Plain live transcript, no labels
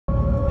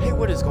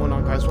What is going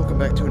on, guys? Welcome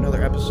back to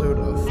another episode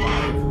of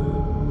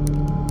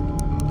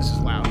This is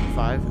loud.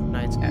 5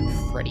 Nights at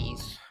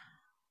Freddy's.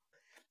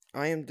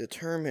 I am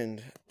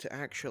determined to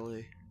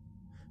actually,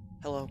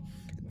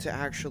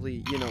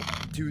 you know,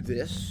 do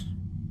this.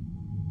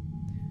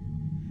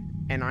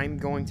 And I'm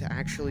going to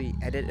actually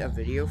edit a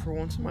video for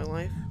once in my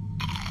life.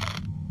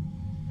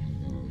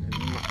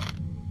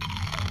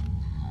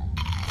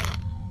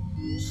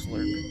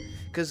 Slurp.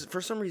 Because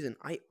for some reason,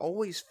 I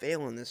always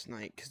fail in this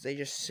night because they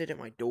just sit at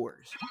my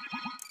doors.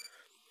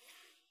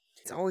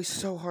 It's always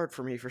so hard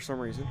for me for some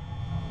reason.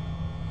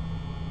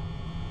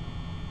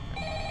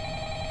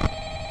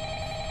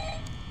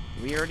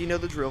 We already know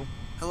the drill.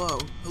 Hello?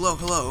 Hello?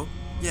 Hello?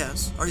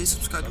 Yes. Are you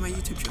subscribed to my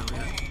YouTube channel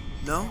yet?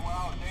 No?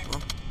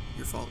 Well,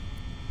 your fault.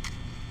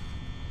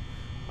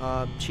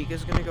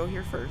 Chica's gonna go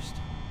here first.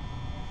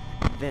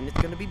 Then it's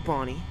gonna be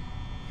Bonnie.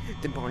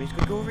 Then Bonnie's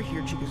gonna go over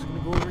here. Chica's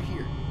gonna go over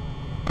here.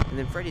 And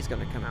then Freddy's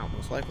gonna come out,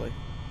 most likely.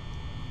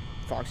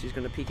 Foxy's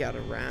gonna peek out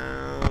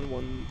around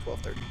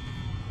 12:30.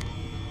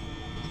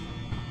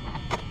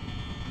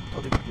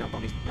 Told you. No,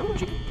 Bonnie's. No,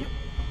 Chica. Yep.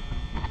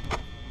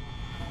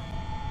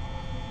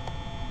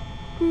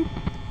 Boop.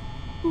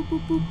 Boop,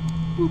 boop, boop.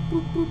 Boop,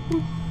 boop, boop,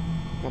 boop.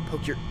 I'm gonna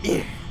poke your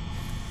ear.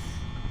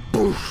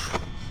 Boof.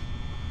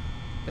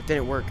 That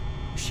didn't work.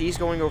 She's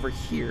going over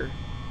here.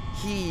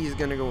 He's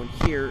gonna go in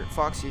here.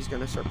 Foxy's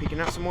gonna start peeking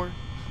out some more.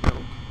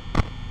 No.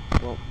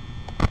 Well,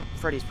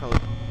 Freddy's probably...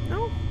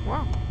 No?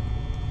 Wow.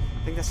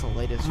 I think that's the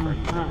latest Freddy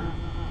ever.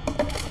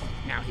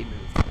 Now he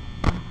moved.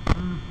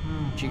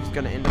 Chica's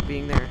gonna end up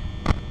being there.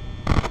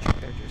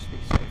 Check there, just be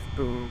safe.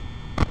 Boom.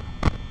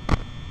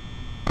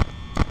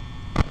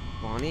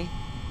 Bonnie,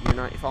 you're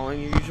not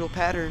following your usual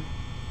pattern.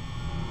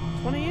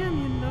 It's 1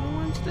 AM, you no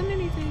one's done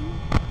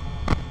anything.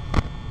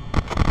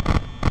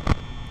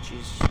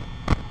 Jeez.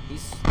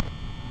 He's...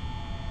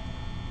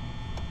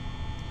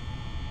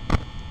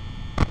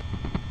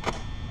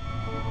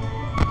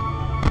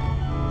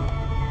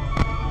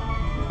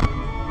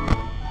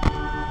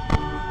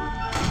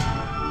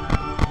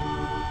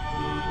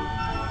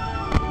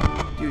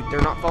 Dude,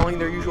 they're not following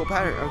their usual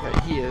pattern. Okay,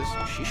 he is.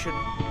 She should...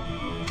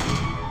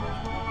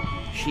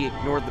 She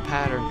ignored the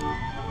pattern.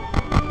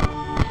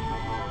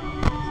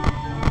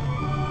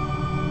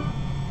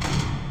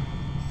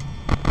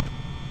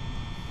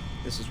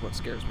 This is what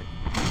scares me.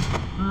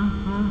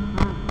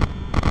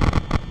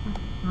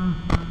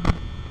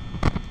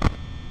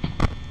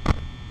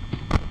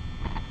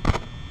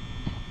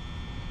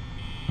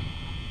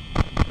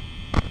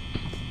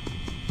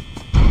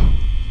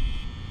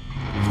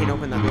 Can't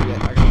open that door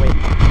yet. I gotta wait.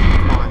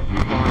 Come on.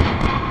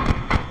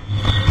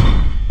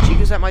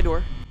 Chica's at my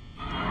door.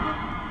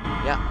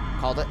 Yeah,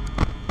 called it.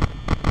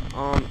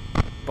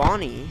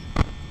 Bonnie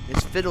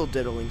is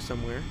fiddle-diddling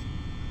somewhere.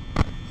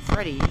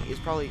 Freddy is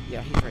probably...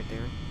 Yeah, he's right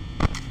there.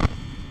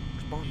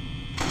 Where's Bonnie?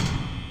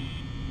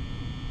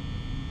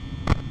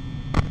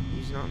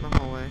 He's not in the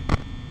hallway.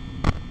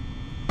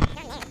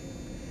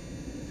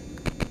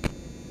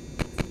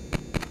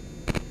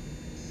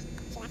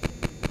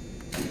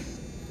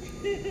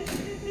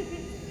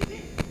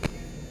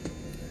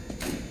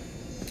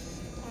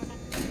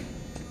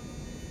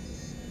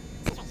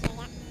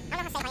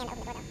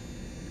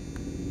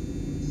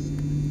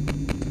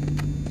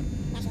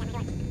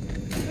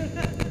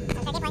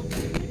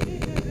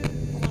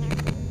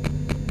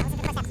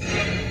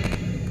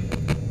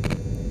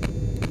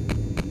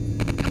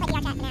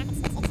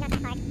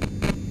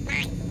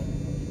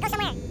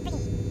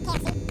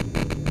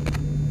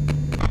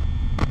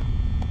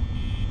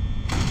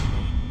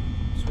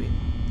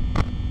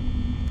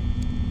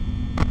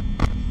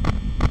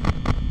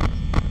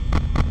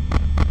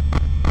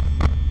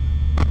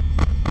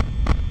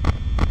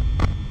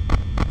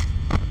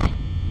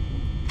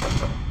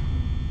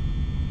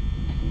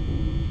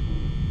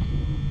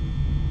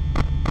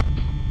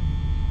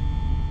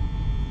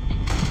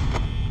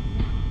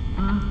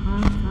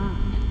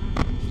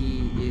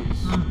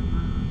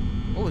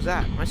 What was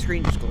that? My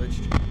screen just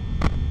glitched.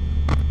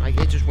 Like,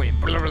 it just went.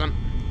 It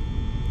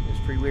was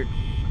pretty weird.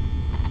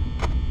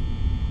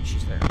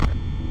 She's there. Okay.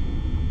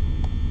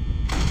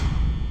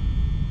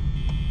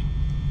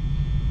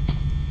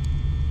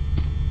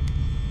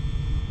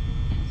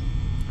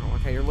 Oh,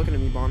 okay, you're looking at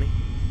me, Bonnie.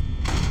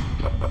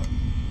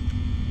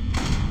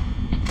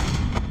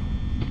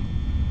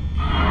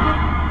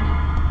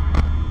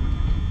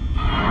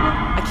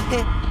 I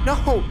can't.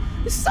 No!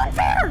 This is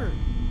unfair!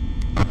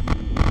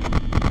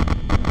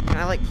 Can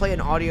I, like, play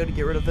an audio to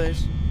get rid of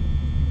this?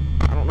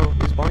 I don't know.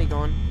 Is Bonnie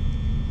gone?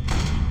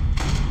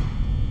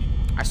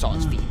 I saw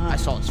his feet. I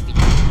saw his feet.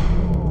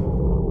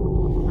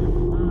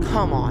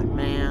 Come on,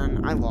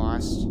 man. I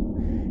lost.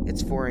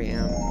 It's 4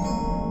 AM.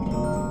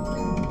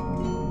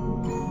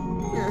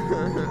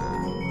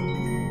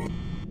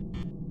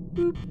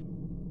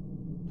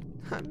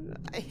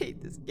 I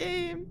hate this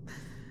game.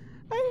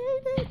 I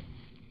hate it.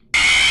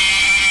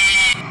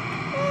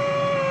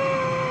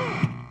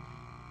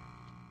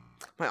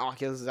 My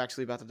Oculus is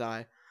actually about to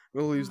die. I'm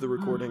gonna lose the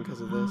recording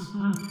because of this.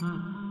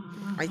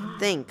 I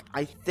think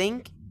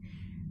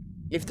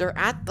If they're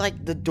at,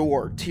 like, the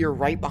door to your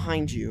right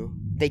behind you,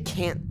 they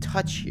can't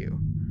touch you.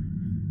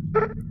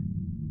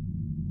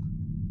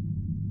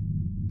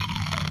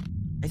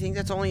 I think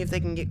that's only if they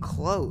can get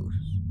close.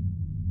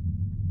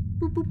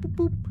 Boop, boop, boop,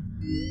 boop.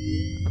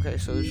 Okay,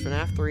 so there's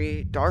FNAF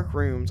 3, Dark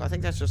Rooms. I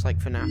think that's just like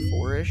FNAF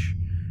 4-ish.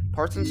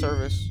 Parts and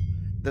Service,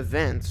 The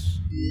Vents,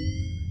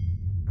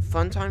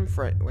 Funtime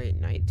wait,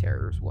 Night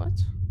Terrors, what?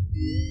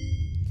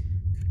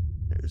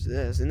 There's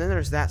this, and then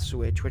there's that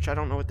switch, which I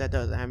don't know what that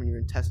does. I haven't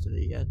even tested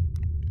it yet.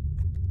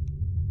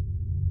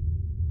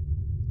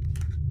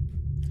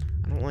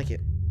 I don't like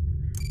it.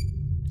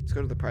 Let's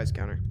go to the prize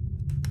counter.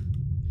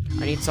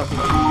 I need something.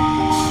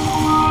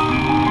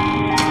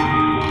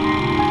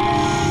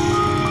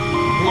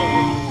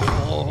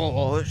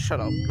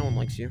 Shut up. No one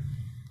likes you.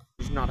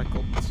 There's not a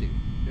golden suit.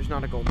 There's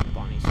not a golden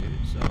Bonnie suit,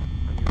 so I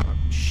mean,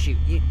 shoot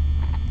you.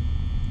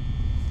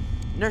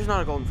 There's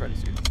not a golden Freddy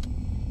suit.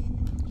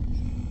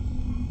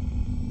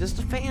 Does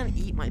the fan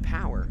eat my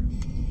power?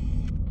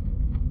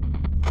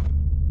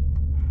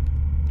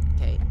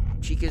 Okay,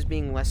 Chica's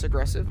being less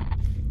aggressive.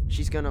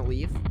 She's gonna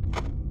leave.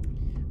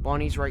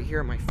 Bonnie's right here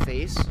at my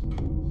face.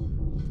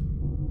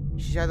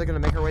 She's either gonna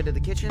make her way to the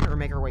kitchen or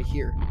make her way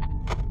here.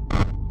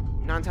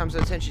 9 times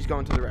out of 10, she's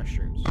going to the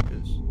restrooms,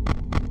 because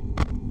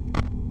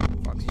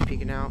Foxy's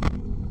peeking out.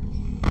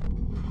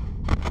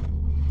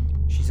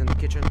 She's in the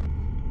kitchen.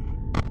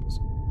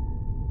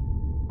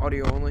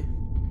 Audio only.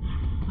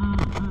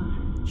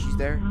 She's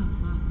there.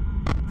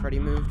 Freddy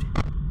moved.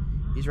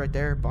 He's right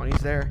there.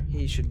 Bonnie's there.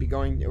 He should be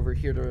going over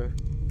here to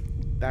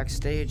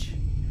backstage.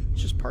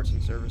 It's just Parts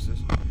and Services.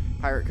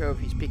 Pirate Cove,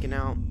 he's peeking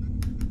out.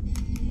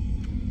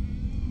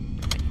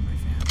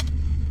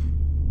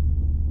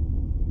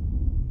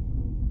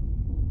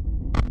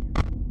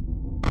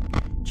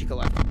 Chica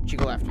left.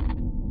 Chica left.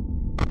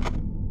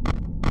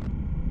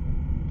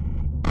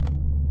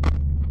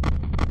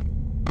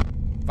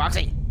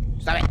 Foxy!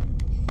 Stop it!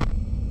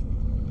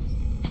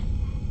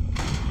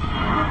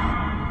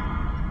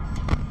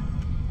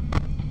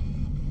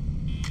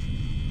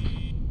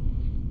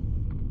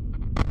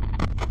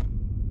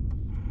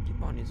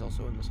 Bonnie's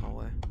also in this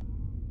hallway.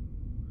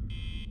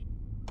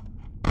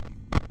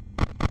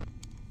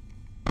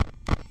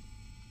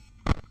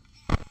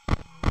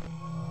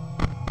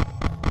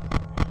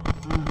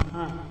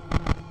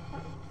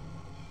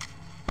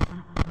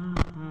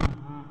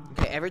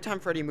 Okay, every time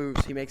Freddy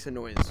moves, he makes a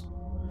noise.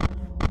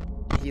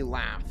 He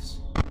laughs.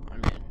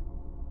 I'm in.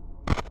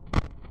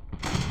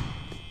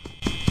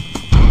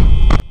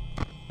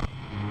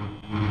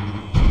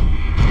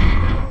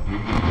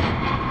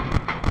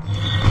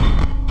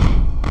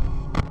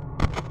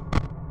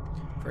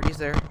 Freddy's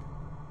there.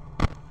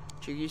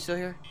 Chica, you still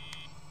here?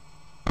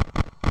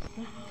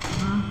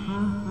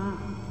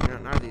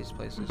 None of these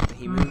places.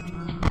 He moved.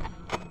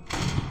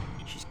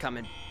 She's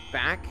coming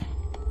back.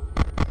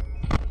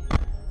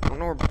 I don't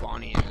know where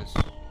Bonnie is.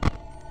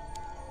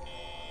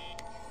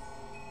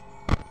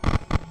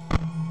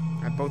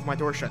 I have both my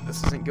doors shut.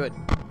 This isn't good.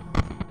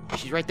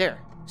 She's right there.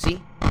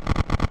 See?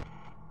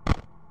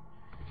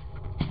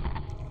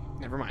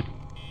 Never mind.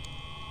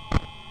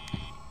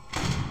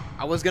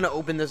 I was gonna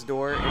open this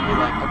door and be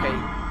like,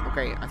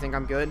 okay, I think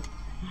I'm good.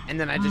 And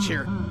then I just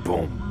hear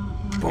boom,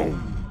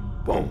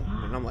 boom, boom.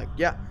 And I'm like,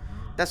 yeah,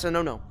 that's a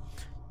no-no.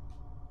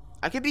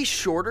 I could be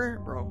shorter,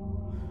 bro.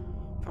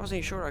 If I was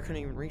any shorter, I couldn't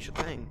even reach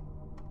the thing.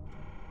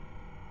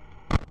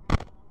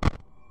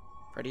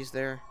 Freddy's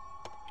there.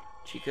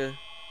 Chica,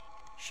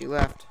 she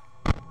left.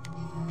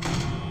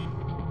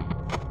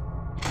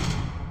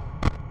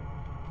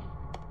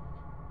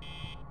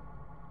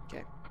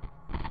 Okay.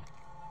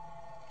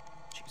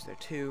 Chica's there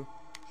too.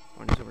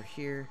 Bonnie's over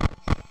here.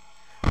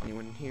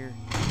 Anyone in here?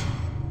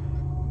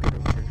 Good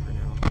over here for now.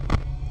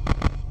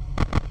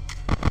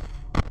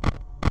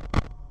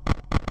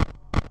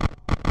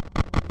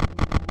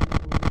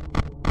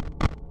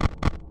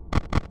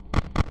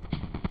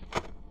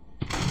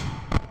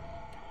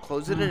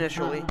 Close it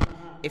initially.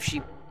 If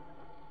she...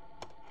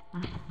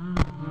 I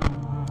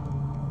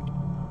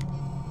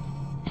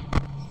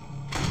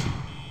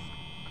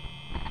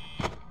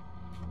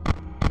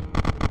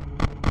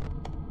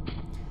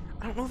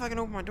don't know if I can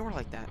open my door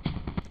like that.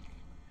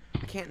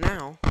 I can't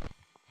now.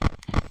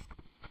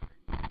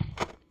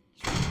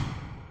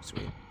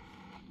 Sweet.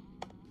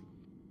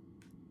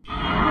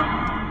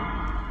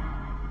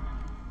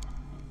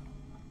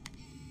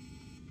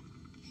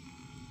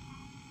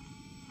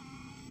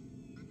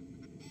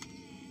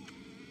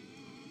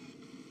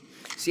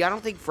 See, I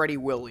don't think Freddy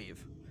will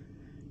leave.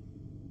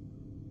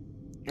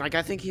 Like,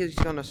 I think he's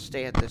gonna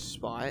stay at this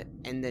spot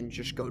and then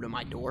just go to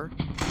my door.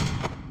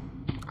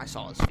 I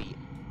saw his feet.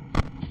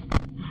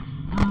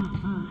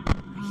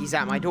 He's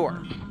at my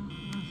door.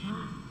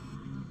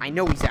 I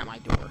know he's at my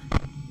door.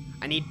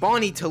 I need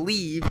Bonnie to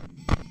leave.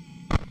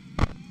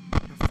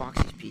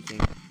 Foxy's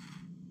peeking.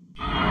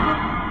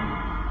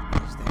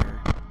 He's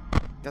there.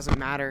 Doesn't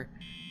matter.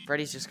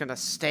 Freddy's just gonna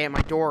stay at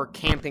my door,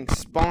 camping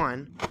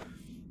spawn.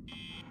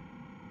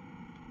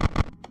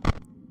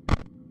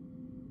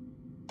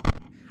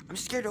 I'm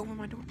scared to open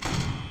my door.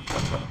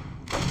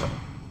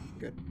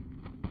 Good.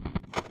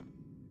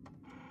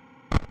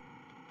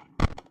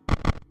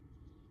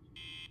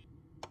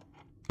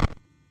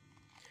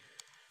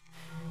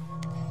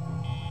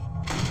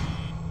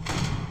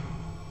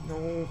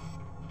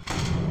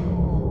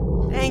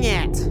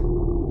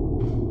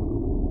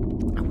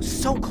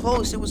 So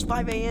close. It was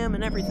 5 a.m.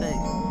 and everything.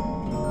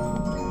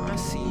 I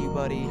see you,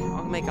 buddy.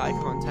 I'll make eye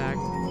contact.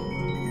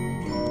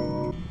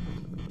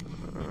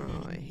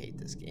 Oh, I hate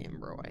this game,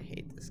 bro. I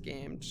hate this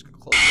game. Just gonna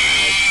close my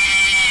eyes.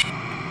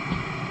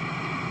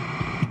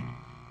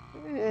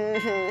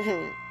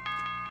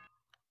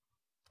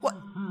 What?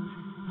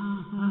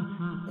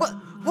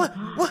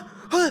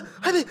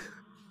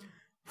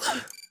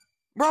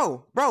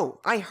 Bro,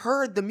 I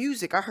heard the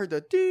music. I heard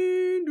the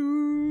ding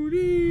doo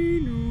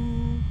ding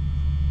doo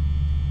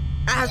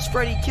as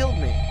Freddy killed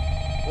me.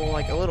 Well,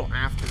 like a little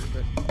after,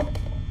 but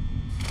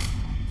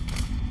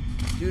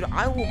dude,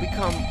 I will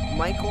become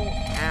Michael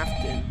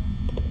Afton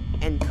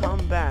and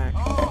come back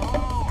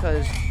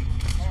because,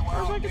 as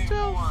far as I can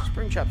tell,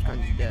 Springtrap's kind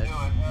of dead.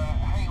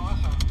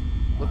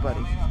 Look,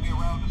 buddy.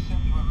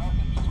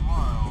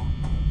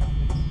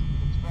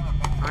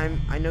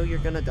 I know you're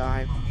gonna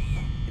die.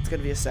 It's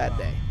gonna be a sad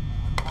day.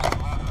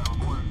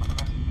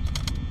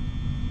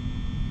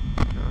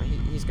 No,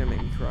 he's gonna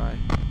make me cry.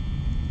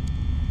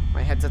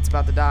 My headset's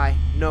about to die.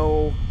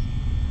 No.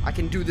 I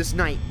can do this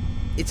night.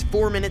 It's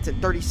 4 minutes and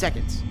 30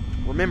 seconds.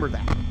 Remember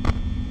that.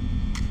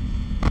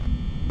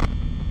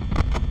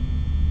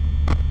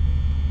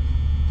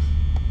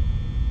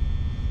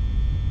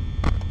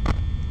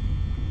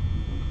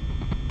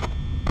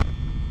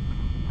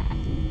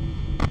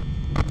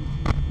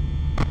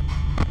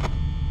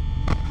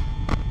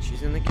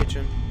 She's in the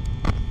kitchen.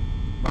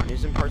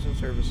 Bonnie's in parts and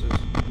services.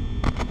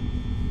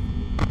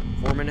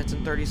 4 minutes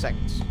and 30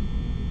 seconds.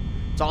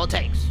 That's all it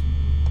takes.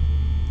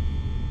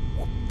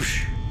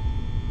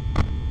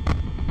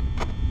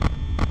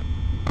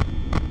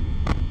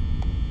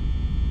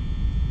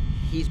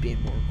 He's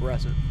being more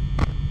aggressive.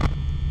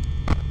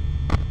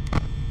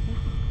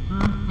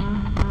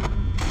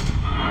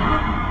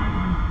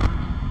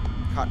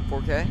 Caught in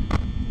 4K.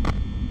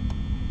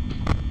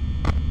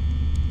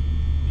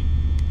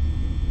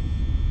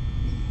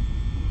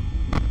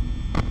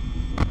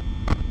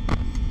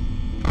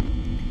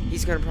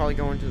 He's gonna probably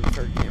go into the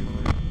third camera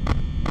room.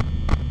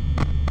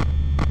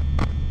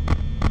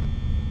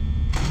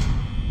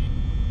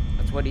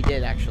 That's what he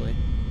did, actually.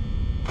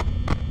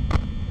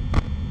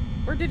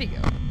 Where did he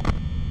go?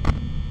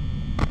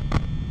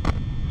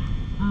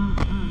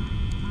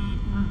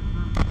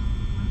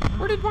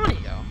 Where did Bonnie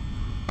go?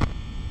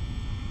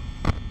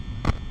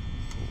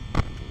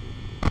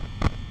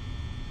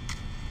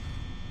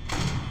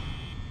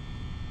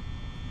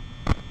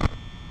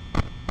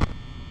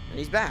 And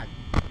he's back.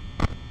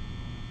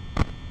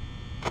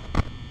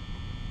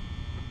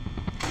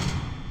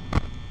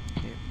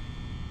 Okay,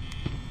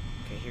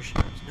 here she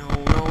comes.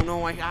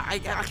 No, I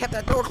kept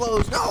that door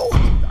closed. No!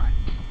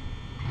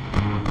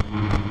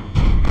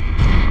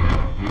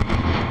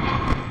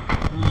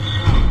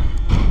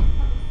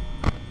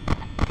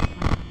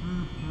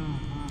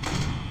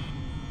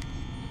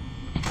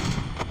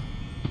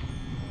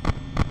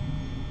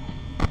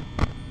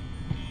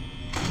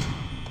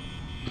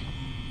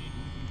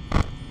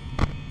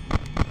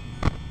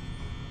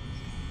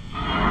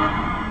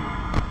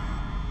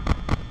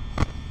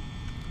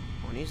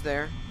 He's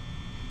there.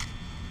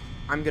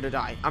 I'm gonna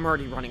die. I'm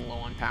already running low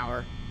on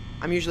power.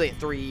 I'm usually at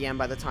 3 AM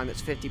by the time it's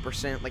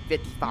 50%, like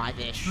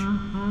 55-ish.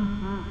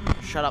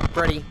 Shut up,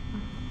 Freddy.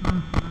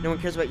 No one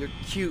cares about your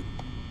cute,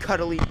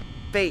 cuddly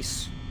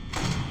face.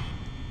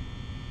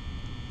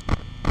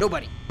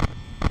 Nobody.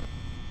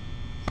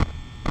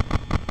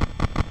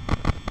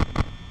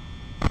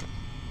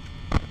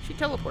 She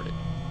teleported.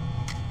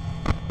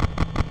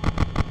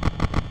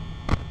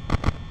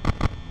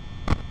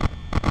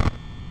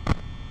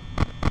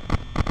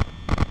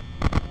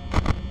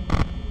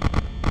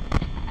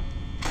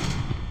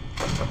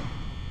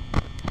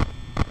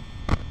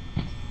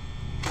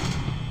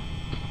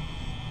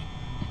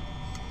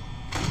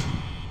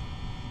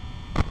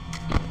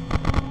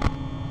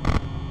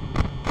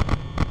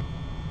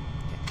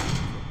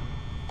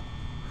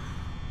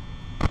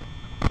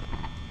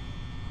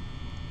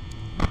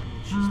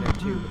 She's there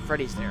too, but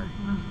Freddy's there.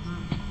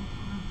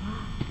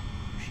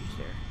 She's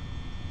there.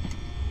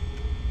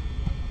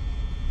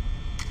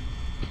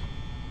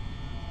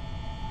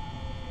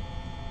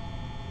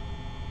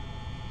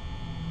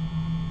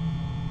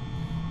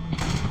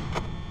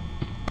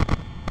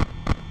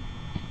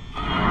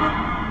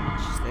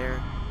 She's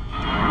there.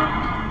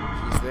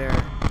 He's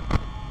there.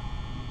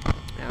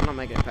 Yeah, I'm not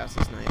making it past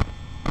this night.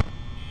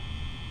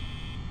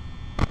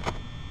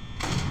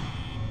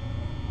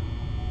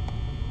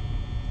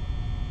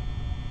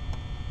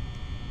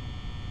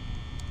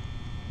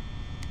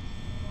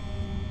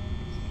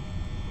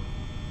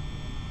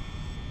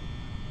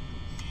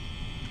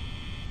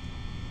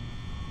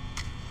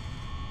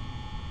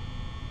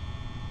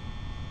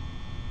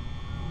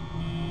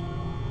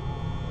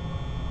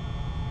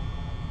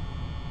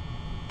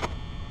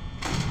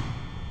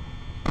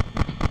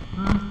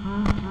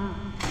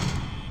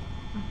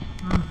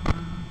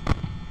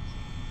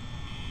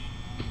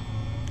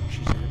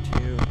 She's there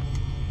too.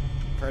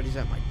 Freddy's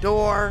at my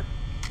door.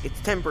 It's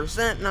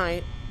 10%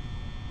 night.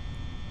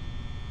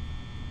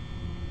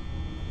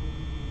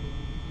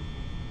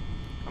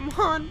 Come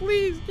on,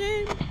 please,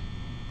 game.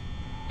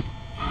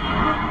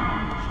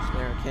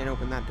 Can't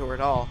open that door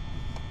at all.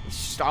 It's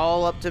just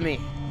all up to me.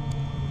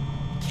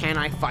 Can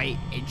I fight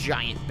a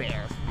giant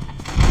bear?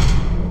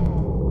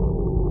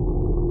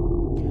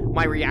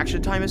 My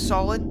reaction time is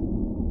solid.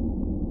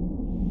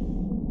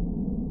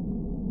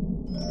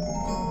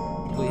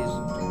 Please,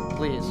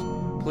 please,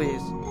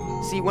 please.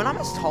 See, when I'm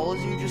as tall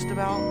as you just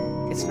about,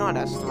 it's not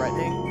as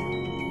threatening.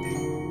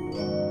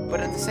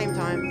 But at the same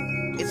time,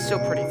 it's still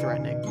pretty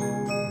threatening.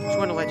 Just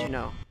want to let you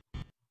know.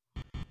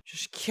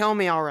 Just kill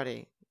me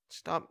already.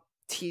 Stop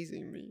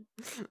teasing me.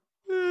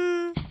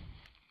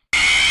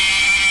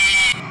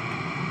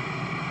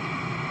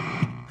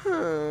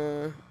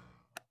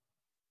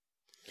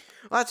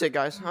 Well, that's it,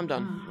 guys. I'm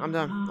done. I'm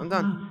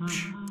done.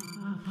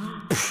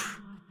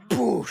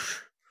 Boosh.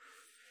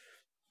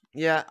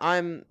 Yeah,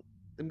 I'm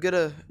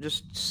gonna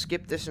just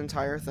skip this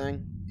entire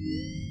thing.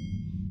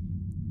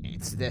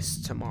 It's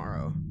this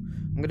tomorrow.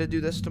 I'm gonna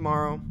do this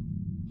tomorrow.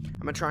 I'm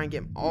gonna try and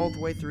get all the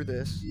way through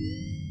this.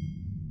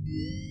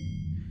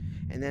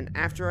 And then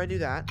after I do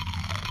that,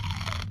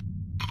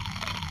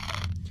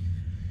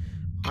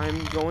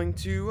 I'm going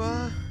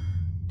to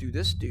do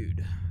this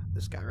dude.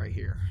 This guy right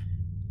here.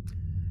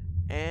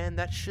 And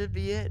that should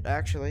be it,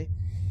 actually.